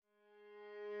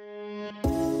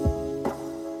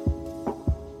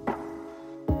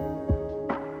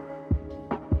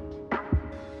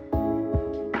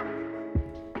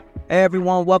Hey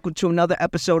everyone, welcome to another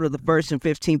episode of the First and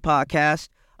 15 podcast.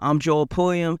 I'm Joel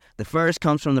Pulliam. The first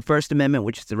comes from the First Amendment,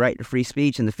 which is the right to free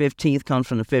speech, and the 15th comes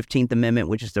from the 15th Amendment,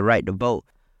 which is the right to vote.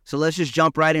 So let's just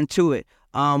jump right into it.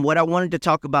 What I wanted to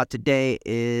talk about today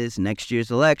is next year's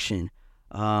election.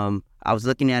 I was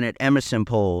looking at an Emerson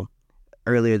poll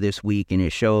earlier this week, and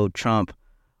it showed Trump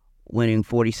winning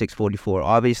 46-44.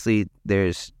 Obviously,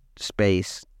 there's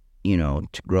space,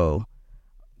 to grow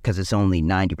because it's only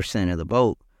 90% of the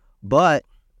vote. But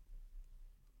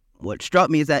what struck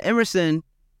me is that Emerson,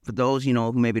 for those,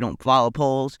 who maybe don't follow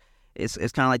polls, it's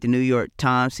kind of like the New York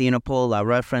Times seeing a poll I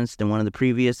referenced in one of the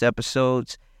previous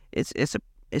episodes. It's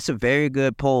a very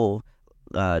good poll.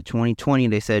 2020,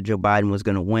 they said Joe Biden was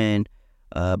going to win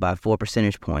by 4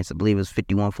 percentage points. I believe it was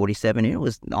 51-47. It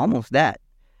was almost that.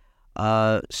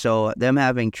 So them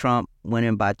having Trump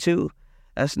winning by 2,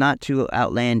 that's not too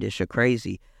outlandish or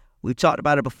crazy. We've talked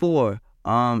about it before.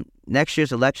 Next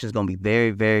year's election is going to be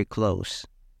very, very close.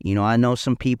 I know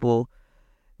some people,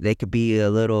 they could be a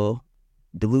little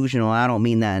delusional. I don't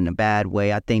mean that in a bad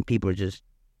way. I think people are just,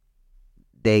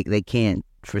 they can't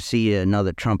foresee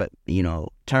another Trump,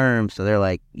 term. So they're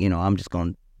like, I'm just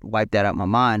going to wipe that out of my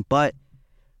mind. But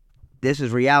this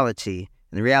is reality.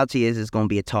 And the reality is it's going to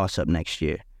be a toss-up next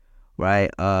year, right?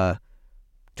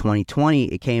 2020,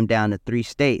 it came down to 3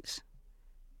 states.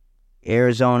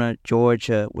 Arizona,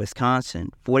 Georgia,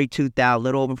 Wisconsin,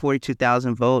 little over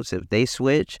 42,000 votes. If they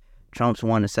switch, Trump's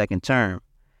won the second term.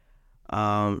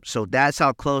 So that's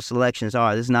how close elections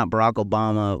are. This is not Barack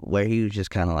Obama where he was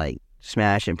just kind of like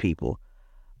smashing people.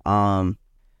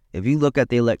 If you look at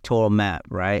the electoral map,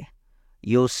 right,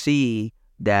 you'll see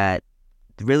that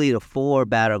really the 4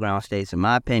 battleground states, in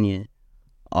my opinion,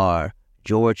 are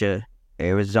Georgia,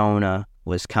 Arizona,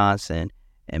 Wisconsin,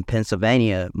 and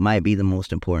Pennsylvania might be the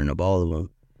most important of all of them.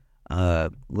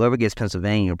 Whoever gets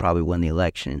Pennsylvania will probably win the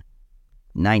election.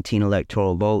 19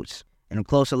 electoral votes. In a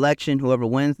close election, whoever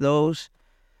wins those,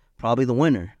 probably the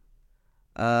winner.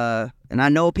 And I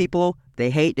know people, they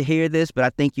hate to hear this, but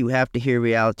I think you have to hear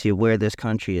reality of where this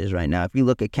country is right now. If you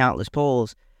look at countless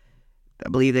polls, I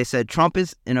believe they said Trump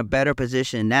is in a better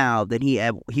position now than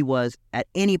he was at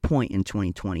any point in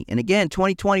 2020. And again,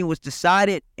 2020 was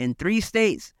decided in 3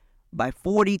 states by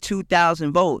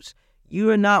 42,000 votes. You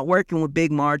are not working with big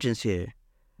margins here.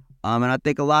 And I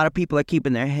think a lot of people are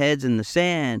keeping their heads in the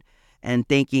sand and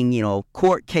thinking,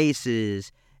 court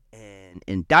cases and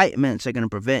indictments are going to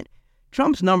prevent.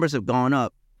 Trump's numbers have gone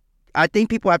up. I think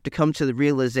people have to come to the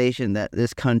realization that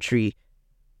this country,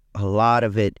 a lot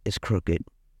of it is crooked.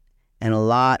 And a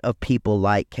lot of people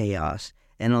like chaos.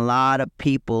 And a lot of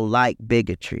people like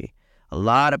bigotry. A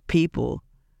lot of people,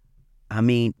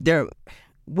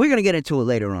 we're going to get into it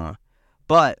later on,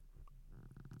 but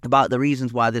about the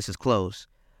reasons why this is close.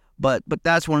 But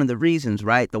that's one of the reasons,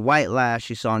 right? The white lash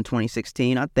you saw in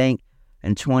 2016, I think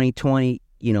in 2020,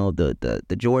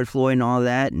 the George Floyd and all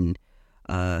that. And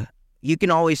you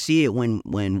can always see it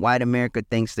when white America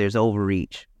thinks there's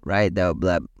overreach, right?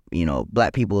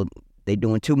 Black people, they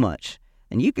doing too much.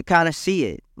 And you could kind of see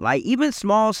it. Like even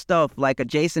small stuff like a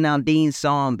Jason Aldean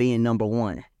song being number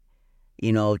 1.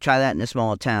 Try that in a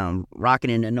small town, rocking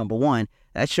into number 1.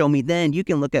 That showed me then you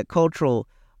can look at cultural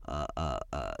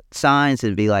signs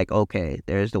and be like, okay,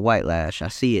 there's the white lash. I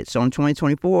see it. So in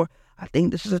 2024, I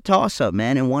think this is a toss-up,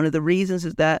 man. And one of the reasons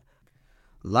is that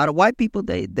a lot of white people,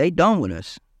 they done with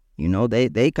us.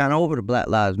 They kind of over the Black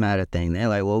Lives Matter thing. They're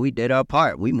like, well, we did our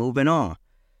part. We moving on.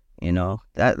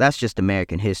 That's just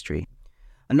American history.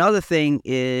 Another thing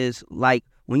is, like,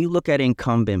 when you look at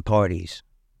incumbent parties,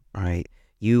 right,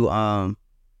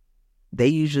 they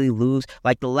usually lose.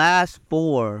 Like the last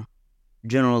 4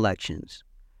 general elections,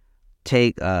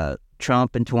 take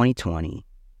Trump in 2020,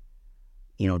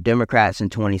 Democrats in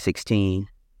 2016,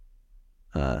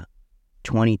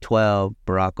 2012,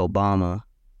 Barack Obama,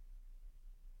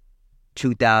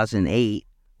 2008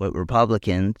 with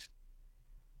Republicans.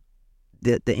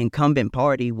 The incumbent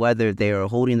party, whether they are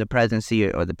holding the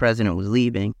presidency or the president was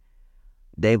leaving,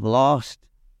 they've lost.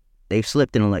 They've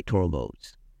slipped in electoral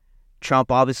votes.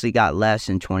 Trump obviously got less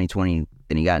in 2020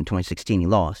 than he got in 2016. He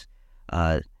lost.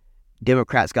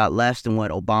 Democrats got less than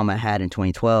what Obama had in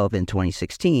 2012 and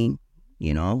 2016.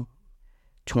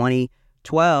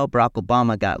 2012, Barack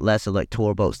Obama got less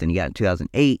electoral votes than he got in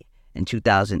 2008. In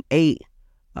 2008,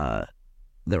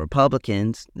 the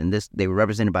Republicans, and they were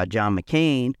represented by John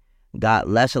McCain, got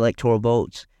less electoral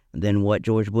votes than what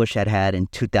George Bush had in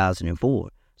 2004.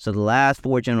 So the last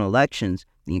 4 general elections,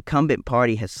 the incumbent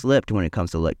party has slipped when it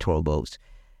comes to electoral votes.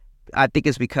 I think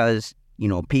it's because,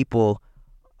 people,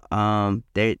 they're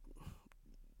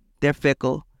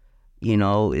fickle.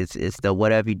 It's the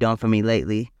what have you done for me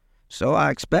lately. So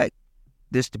I expect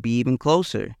this to be even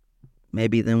closer,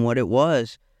 maybe than what it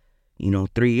was,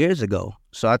 3 years ago.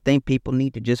 So I think people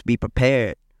need to just be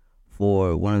prepared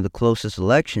for one of the closest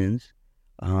elections.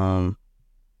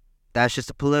 That's just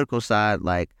the political side.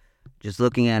 Like, just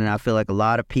looking at it, I feel like a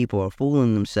lot of people are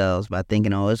fooling themselves by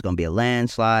thinking, oh, it's going to be a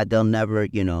landslide. They'll never,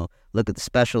 look at the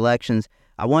special elections.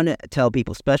 I want to tell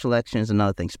people special elections is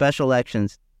another thing. Special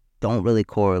elections don't really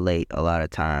correlate a lot of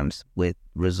times with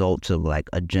results of like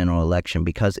a general election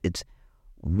because it's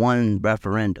one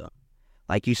referendum.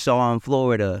 Like you saw in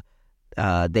Florida,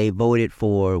 they voted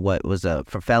for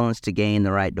for felons to gain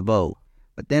the right to vote.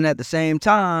 But then at the same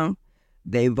time,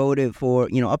 they voted for,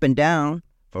 up and down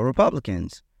for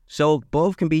Republicans. So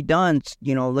both can be done.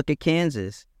 Look at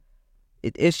Kansas.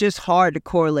 It's just hard to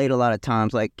correlate a lot of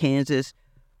times. Like Kansas,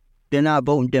 they're not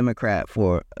voting Democrat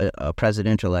for a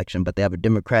presidential election, but they have a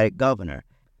Democratic governor.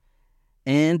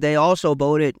 And they also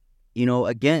voted,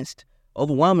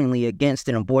 overwhelmingly against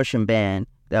an abortion ban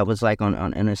that was like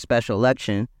in a special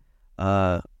election.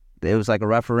 It was like a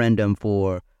referendum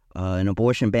for an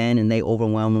abortion ban, and they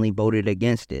overwhelmingly voted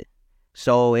against it.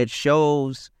 So it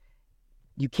shows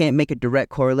you can't make a direct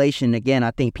correlation. Again,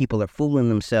 I think people are fooling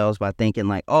themselves by thinking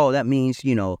like, oh, that means,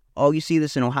 oh, you see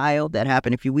this in Ohio? That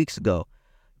happened a few weeks ago.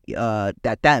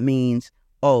 That means,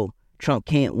 oh, Trump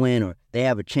can't win or they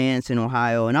have a chance in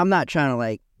Ohio. And I'm not trying to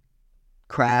like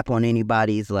crap on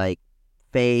anybody's like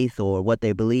faith or what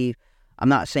they believe. I'm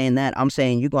not saying that. I'm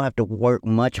saying you're going to have to work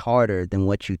much harder than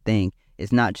what you think.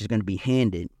 It's not just going to be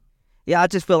handed. Yeah, I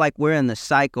just feel like we're in the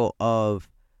cycle of,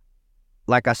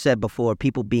 like I said before,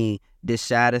 people being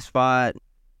dissatisfied,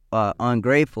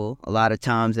 ungrateful. A lot of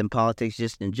times in politics,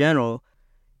 just in general,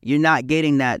 you're not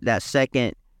getting that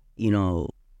second,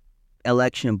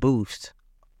 election boost.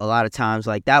 A lot of times,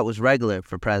 like that was regular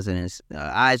for presidents.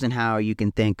 Eisenhower, you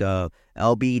can think of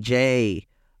LBJ,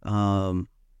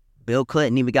 Bill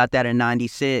Clinton even got that in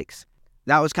 96.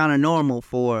 That was kind of normal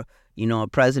for, a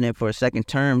president for a second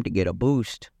term to get a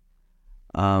boost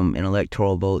in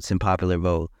electoral votes and popular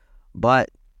vote. But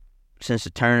since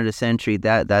the turn of the century,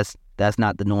 that's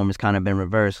not the norm. It's kind of been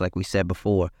reversed, like we said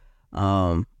before.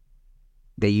 The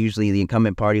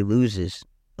incumbent party loses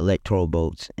electoral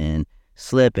votes and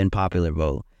slip in popular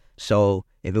vote. So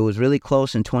if it was really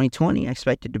close in 2020, I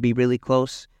expect it to be really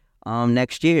close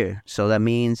next year. So that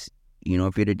means,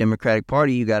 if you're the Democratic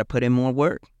Party, you got to put in more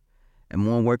work and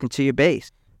more work into your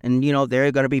base. And, there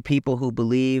are going to be people who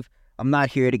believe, I'm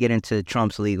not here to get into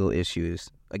Trump's legal issues.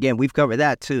 Again, we've covered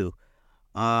that too.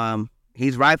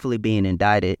 He's rightfully being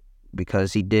indicted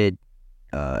because he did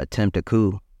attempt a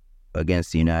coup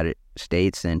against the United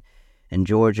States. And in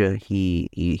Georgia, he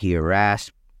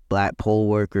harassed black poll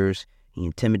workers. He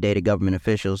intimidated government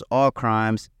officials, all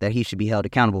crimes that he should be held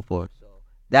accountable for. So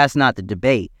that's not the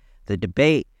debate. The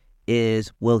debate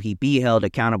is, will he be held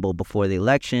accountable before the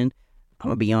election? I'm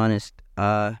going to be honest.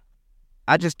 I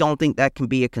just don't think that can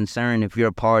be a concern if you're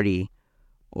a party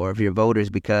or if you're voters,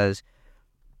 because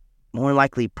more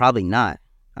likely, probably not.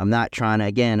 I'm not trying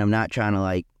to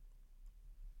like,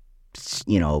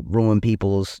 ruin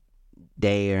people's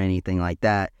day or anything like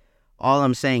that. All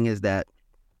I'm saying is that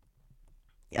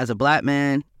as a black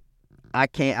man, I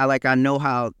know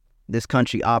how this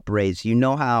country operates. You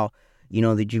know how,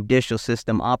 the judicial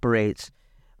system operates,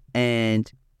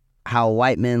 and how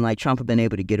white men like Trump have been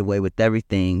able to get away with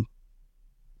everything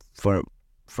for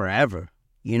forever,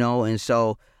 and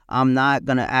so I'm not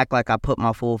going to act like I put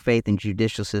my full faith in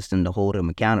judicial system to hold him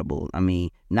accountable. I mean,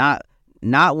 not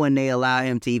when they allow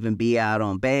him to even be out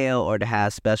on bail or to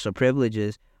have special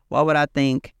privileges. Why would I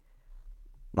think,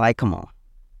 like, come on.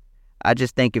 I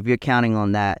just think if you're counting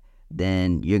on that,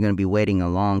 then you're going to be waiting a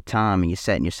long time and you're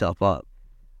setting yourself up.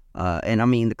 And I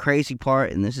mean, the crazy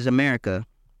part, and this is America,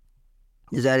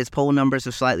 is that his poll numbers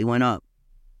have slightly went up.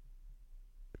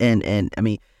 And I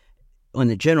mean, on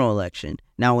the general election.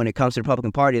 Now, when it comes to the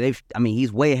Republican Party,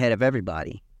 he's way ahead of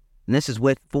everybody. And this is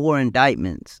with 4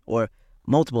 indictments, or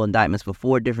multiple indictments for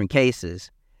 4 different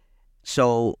cases.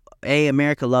 So, A,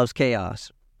 America loves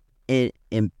chaos.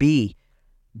 And B,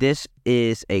 this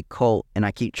is a cult, and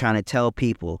I keep trying to tell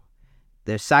people,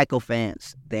 they're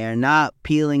sycophants. They're not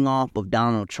peeling off of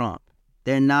Donald Trump.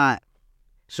 They're not.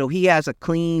 So he has a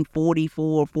clean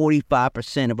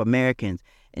 45% of Americans.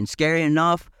 And scary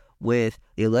enough, with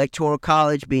the Electoral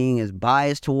College being as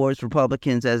biased towards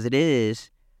Republicans as it is,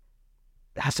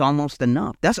 that's almost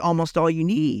enough. That's almost all you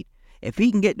need. If he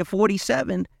can get to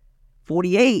 47,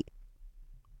 48,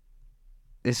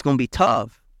 it's going to be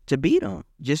tough to beat him,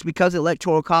 just because the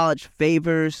Electoral College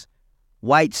favors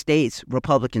white states,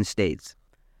 Republican states.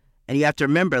 And you have to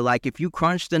remember, like, if you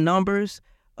crunch the numbers,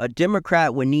 A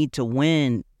Democrat would need to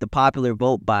win the popular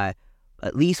vote by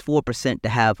at least 4% to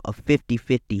have a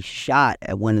 50-50 shot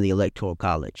at winning the Electoral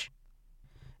College.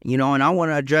 And I want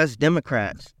to address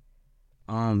Democrats.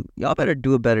 Y'all better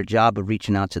do a better job of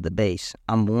reaching out to the base.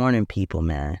 I'm warning people,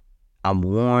 man. I'm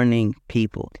warning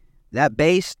people. That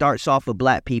base starts off with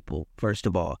black people, first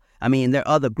of all. I mean, there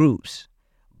are other groups,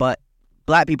 but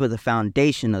black people are the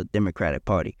foundation of the Democratic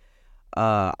Party.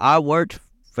 I worked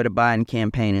for the Biden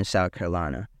campaign in South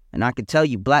Carolina, and I can tell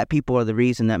you black people are the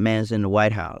reason that man's in the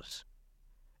White House.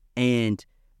 And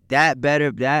that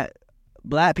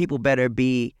black people better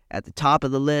be at the top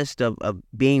of the list of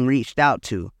being reached out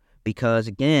to, because,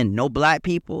 again, no black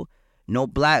people, no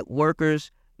black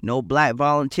workers, no black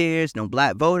volunteers, no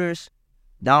black voters,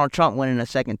 Donald Trump winning a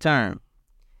second term.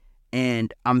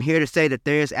 And I'm here to say that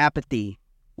there is apathy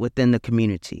within the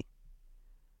community.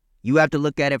 You have to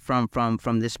look at it from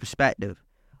this perspective.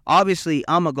 Obviously,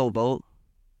 I'm going to go vote.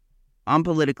 I'm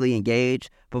politically engaged.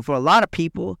 But for a lot of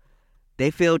people,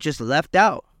 they feel just left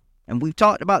out. And we've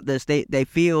talked about this. They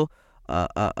feel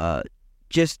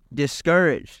just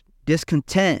discouraged,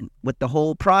 discontent with the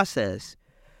whole process.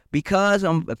 Because if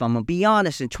I'm going to be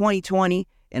honest, in 2020,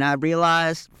 and I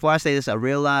realized, before I say this, I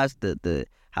realized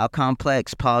how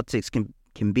complex politics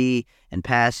can be in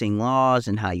passing laws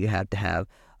and how you have to have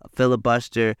a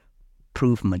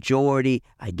filibuster-proof majority.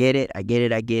 I get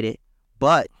it.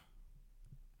 But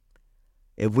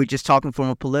if we're just talking from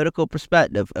a political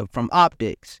perspective, from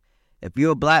optics, if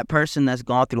you're a black person that's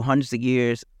gone through hundreds of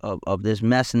years of this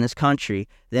mess in this country,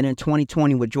 then in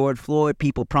 2020 with George Floyd,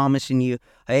 people promising you,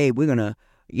 hey, we're gonna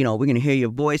hear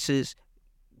your voices,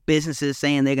 businesses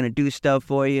saying they're gonna do stuff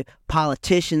for you,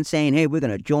 politicians saying, hey, we're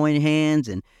gonna join hands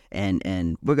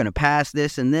and we're gonna pass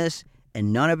this and this,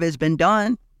 and none of it's been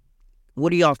done.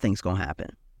 What do y'all think's gonna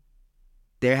happen?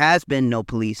 There has been no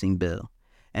policing bill,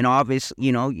 and obviously,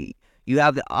 you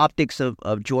have the optics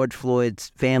of George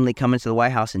Floyd's family coming to the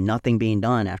White House and nothing being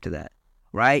done after that,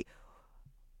 right?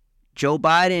 Joe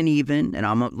Biden even, and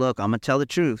I'm gonna tell the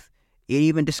truth, it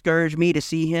even discouraged me to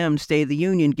see him State of the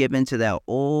Union give into that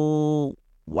old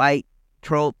white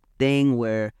trope thing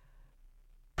where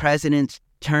politicians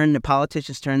turn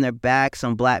their backs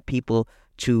on black people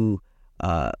to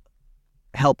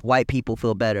help white people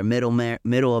feel better,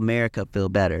 middle America feel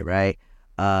better, right?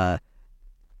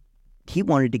 He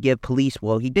wanted to give police,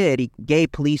 he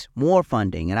gave police more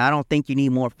funding. And I don't think you need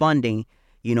more funding,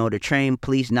 to train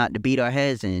police not to beat our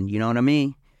heads in, you know what I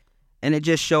mean? And it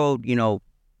just showed,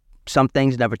 some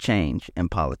things never change in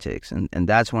politics. And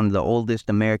that's one of the oldest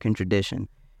American tradition.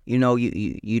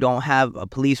 You don't have a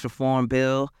police reform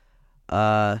bill,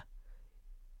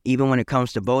 even when it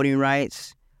comes to voting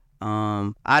rights.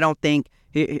 I don't think,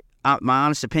 my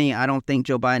honest opinion, I don't think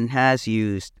Joe Biden has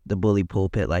used the bully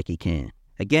pulpit like he can.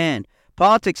 Again,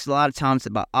 politics a lot of times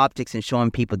about optics and showing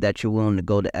people that you're willing to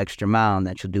go the extra mile and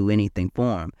that you'll do anything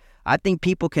for them. I think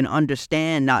people can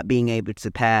understand not being able to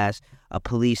pass a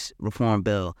police reform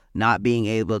bill, not being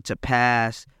able to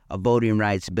pass a voting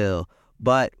rights bill.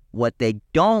 But what they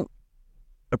don't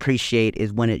appreciate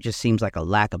is when it just seems like a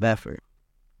lack of effort,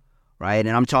 right?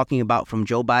 And I'm talking about from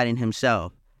Joe Biden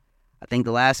himself. I think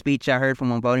the last speech I heard from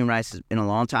him on voting rights has been a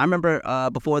long time. I remember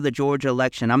before the Georgia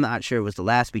election, I'm not sure it was the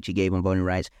last speech he gave on voting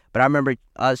rights, but I remember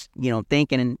us,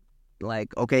 thinking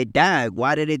like, okay, Dag,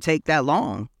 why did it take that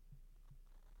long?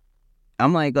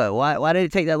 I'm like, why did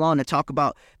it take that long to talk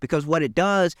about? Because what it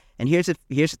does, and here's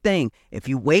the thing, if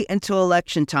you wait until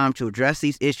election time to address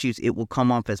these issues, it will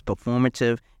come off as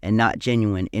performative and not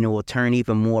genuine, and it will turn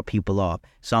even more people off.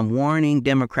 So I'm warning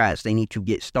Democrats, they need to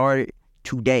get started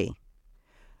today.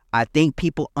 I think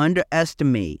people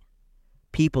underestimate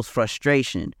people's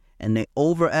frustration and they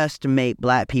overestimate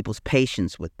black people's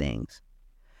patience with things.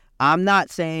 I'm not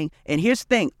saying, and here's the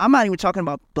thing, I'm not even talking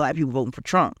about black people voting for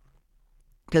Trump,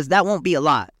 because that won't be a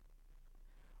lot.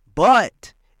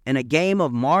 But in a game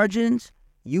of margins,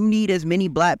 you need as many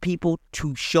black people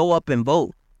to show up and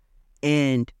vote.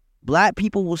 And black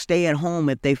people will stay at home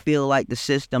if they feel like the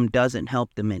system doesn't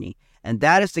help them any. And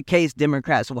that is the case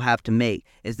Democrats will have to make,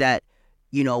 is that,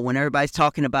 when everybody's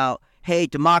talking about, hey,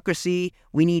 democracy,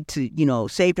 we need to,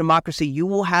 save democracy, you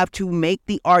will have to make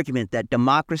the argument that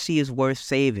democracy is worth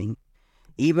saving.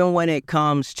 Even when it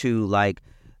comes to, like,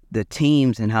 the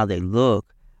teams and how they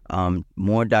look,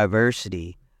 more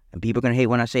diversity. And people are going to hate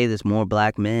when I say this, more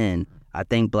black men. I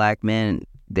think black men,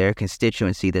 their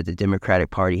constituency that the Democratic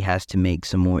Party has to make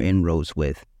some more inroads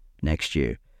with next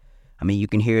year. I mean, you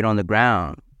can hear it on the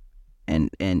ground. And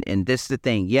this is the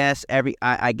thing. Yes,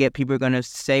 I get people are going to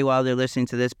say while they're listening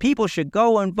to this, people should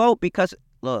go and vote because,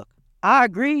 look, I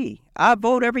agree. I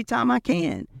vote every time I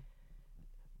can.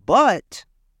 But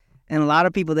And a lot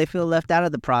of people, they feel left out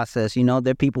of the process. You know,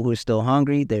 they're people who are still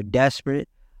hungry. They're desperate.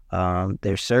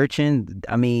 They're searching.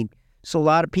 I mean, so a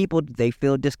lot of people, they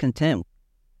feel discontent.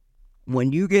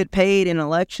 When you get paid in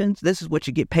elections, this is what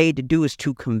you get paid to do, is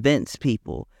to convince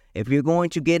people. If you're going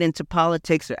to get into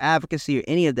politics or advocacy or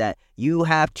any of that, you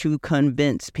have to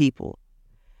convince people.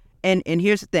 And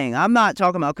here's the thing. I'm not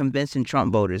talking about convincing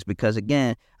Trump voters, because,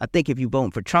 again, I think if you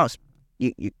vote for Trump,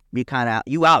 you kind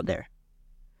of out there.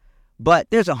 But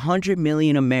there's 100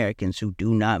 million Americans who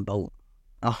do not vote.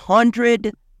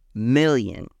 100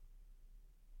 million.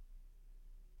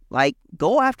 Like,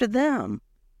 go after them.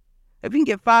 If you can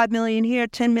get 5 million here,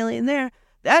 10 million there,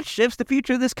 that shifts the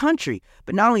future of this country.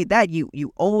 But not only that,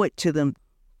 you owe it to them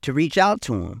to reach out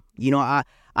to them. You know,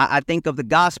 I think of the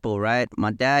gospel, right?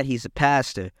 My dad, he's a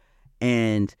pastor.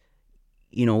 And,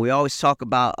 you know, we always talk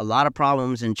about a lot of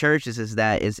problems in churches is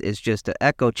that it's just an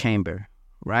echo chamber,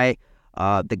 right?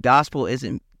 The gospel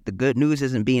isn't, the good news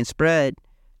isn't being spread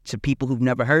to people who've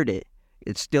never heard it.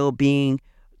 It's still being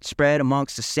spread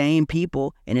amongst the same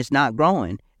people, and it's not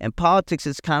growing. And politics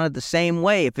is kind of the same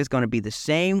way. If it's going to be the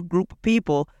same group of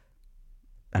people,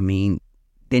 I mean,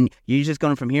 then you're just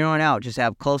going to, from here on out, just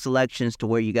have close elections to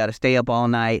where you got to stay up all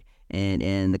night,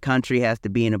 and the country has to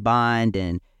be in a bind,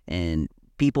 and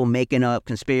people making up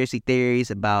conspiracy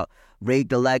theories about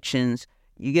rigged elections.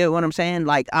 You get what I'm saying?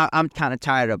 Like, I'm kind of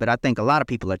tired of it. I think a lot of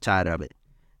people are tired of it.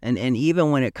 And even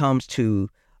when it comes to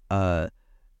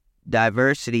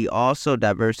diversity, also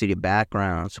diversity of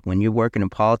backgrounds. When you're working in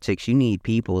politics, you need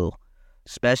people,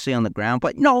 especially on the ground,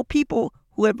 but no, people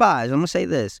who advise. I'm going to say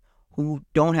this, who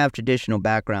don't have traditional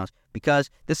backgrounds,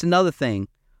 because this is another thing.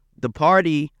 The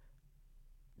party,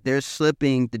 they're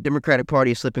slipping, the Democratic Party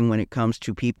is slipping when it comes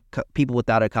to people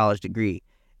without a college degree.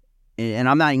 And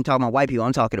I'm not even talking about white people.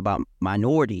 I'm talking about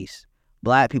minorities,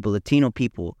 black people, Latino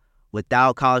people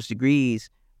without college degrees.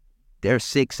 They're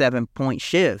 6-7 point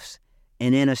shifts.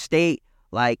 And in a state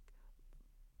like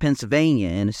Pennsylvania,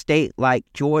 in a state like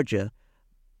Georgia,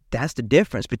 that's the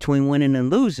difference between winning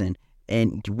and losing.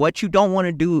 And what you don't want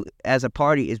to do as a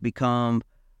party is become,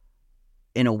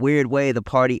 in a weird way, the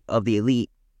party of the elite,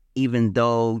 even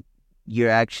though you're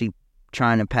actually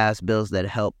trying to pass bills that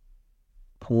help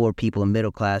poor people and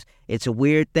middle class. It's a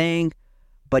weird thing,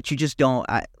 but you just don't.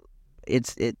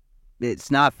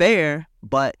 It's not fair,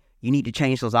 but you need to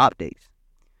change those optics,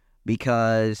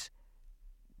 because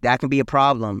that can be a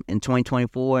problem in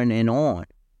 2024 and on.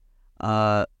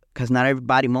 Because not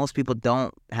everybody, most people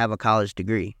don't have a college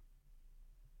degree.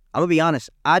 I'm going to be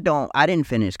honest, I didn't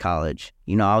finish college.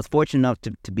 You know, I was fortunate enough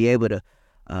to be able to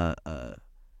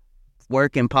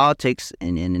work in politics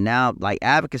and now, like,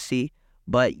 advocacy,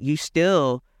 but you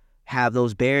still have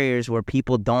those barriers where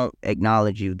people don't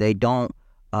acknowledge you. They don't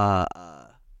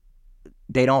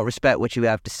respect what you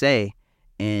have to say.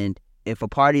 And if a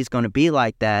party is going to be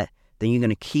like that, then you're going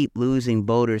to keep losing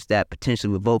voters that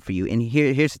potentially would vote for you. And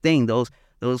here's the thing, those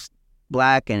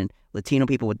black and Latino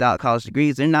people without college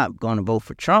degrees, they're not going to vote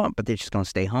for Trump, but they're just going to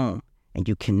stay home. And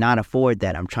you cannot afford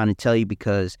that. I'm trying to tell you,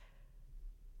 because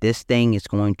this thing is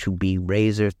going to be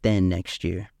razor thin next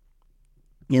year.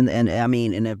 And I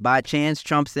mean, and if by chance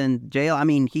Trump's in jail, I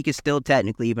mean, he could still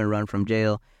technically even run from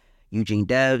jail. Eugene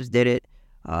Debs did it.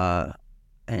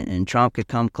 And Trump could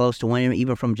come close to winning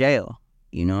even from jail.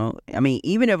 You know, I mean,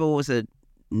 even if it was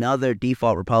another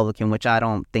default Republican, which I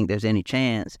don't think there's any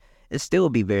chance, it still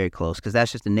would be very close, because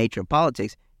that's just the nature of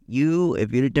politics.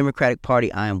 If you're the Democratic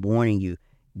Party, I am warning you,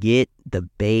 get the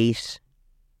base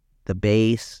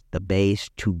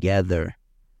together.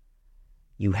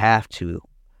 You have to.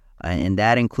 And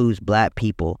that includes black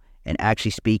people, and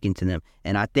actually speaking to them.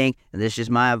 And I think, and this is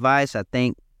just my advice, I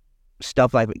think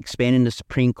stuff like expanding the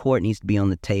Supreme Court needs to be on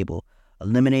the table.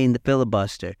 Eliminating the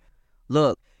filibuster.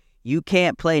 Look, you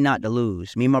can't play not to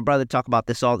lose. Me and my brother talk about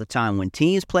this all the time. When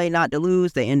teams play not to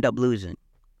lose, they end up losing.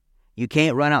 You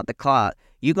can't run out the clock.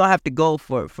 You're going to have to go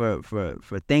for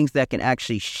things that can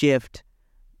actually shift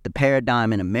the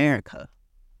paradigm in America.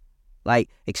 Like,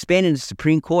 expanding the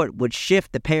Supreme Court would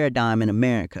shift the paradigm in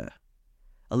America.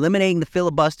 Eliminating the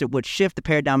filibuster would shift the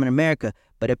paradigm in America.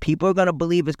 But if people are going to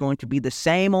believe it's going to be the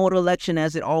same old election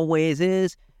as it always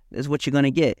is, this is what you're going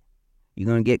to get. You're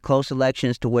going to get close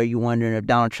elections to where you're wondering if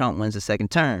Donald Trump wins a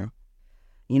second term.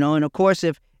 You know, and of course,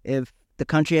 if the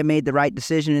country had made the right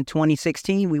decision in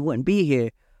 2016, we wouldn't be here,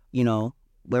 you know,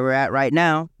 where we're at right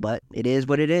now. But it is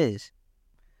what it is.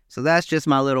 So that's just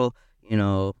my little, you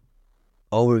know,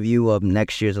 overview of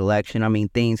next year's election. I mean,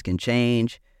 things can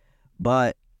change,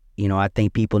 but, you know, I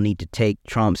think people need to take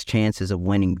Trump's chances of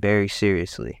winning very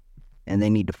seriously. And they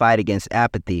need to fight against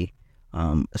apathy,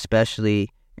 especially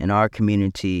in our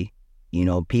community. You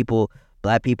know, people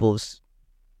Black people's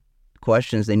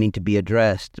questions, they need to be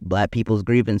addressed. Black people's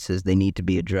grievances, they need to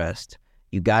be addressed.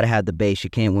 You got to have the base. You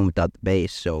can't win without the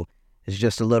base. So it's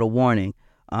just a little warning.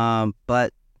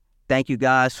 But thank you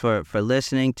guys for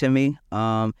listening to me.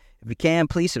 If you can,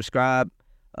 please subscribe.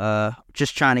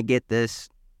 Just trying to get this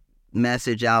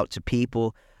message out to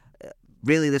people.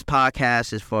 Really, this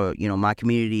podcast is for, my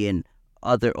community and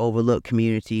other overlooked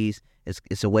communities.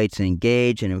 It's a way to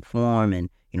engage and inform and,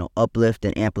 uplift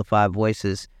and amplify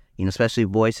voices, especially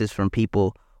voices from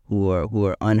people who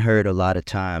are unheard a lot of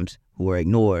times, who are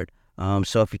ignored.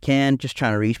 So if you can, just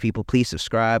trying to reach people, please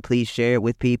subscribe, please share it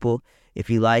with people if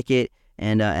you like it.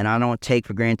 And I don't take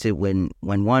for granted when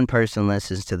one person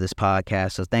listens to this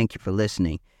podcast. So thank you for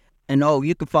listening. And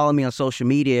you can follow me on social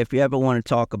media if you ever want to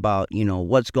talk about,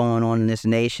 what's going on in this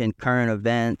nation, current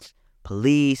events,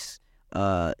 police,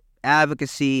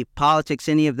 advocacy, politics,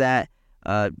 any of that.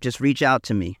 Just reach out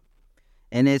to me.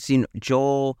 And it's,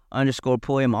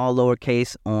 Joel_Pulliam, all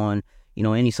lowercase, on,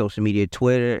 any social media,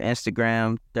 Twitter,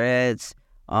 Instagram, Threads.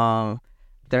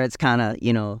 Threads kind of,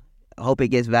 I hope it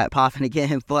gets back popping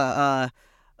again. But,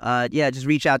 just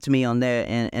reach out to me on there.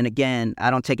 And again, I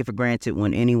don't take it for granted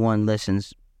when anyone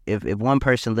listens. If one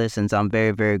person listens, I'm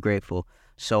very, very grateful.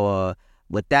 So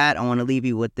with that, I want to leave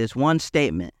you with this one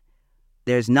statement.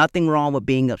 There's nothing wrong with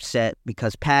being upset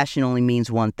because passion only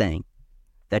means one thing,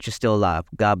 that you're still alive.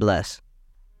 God bless.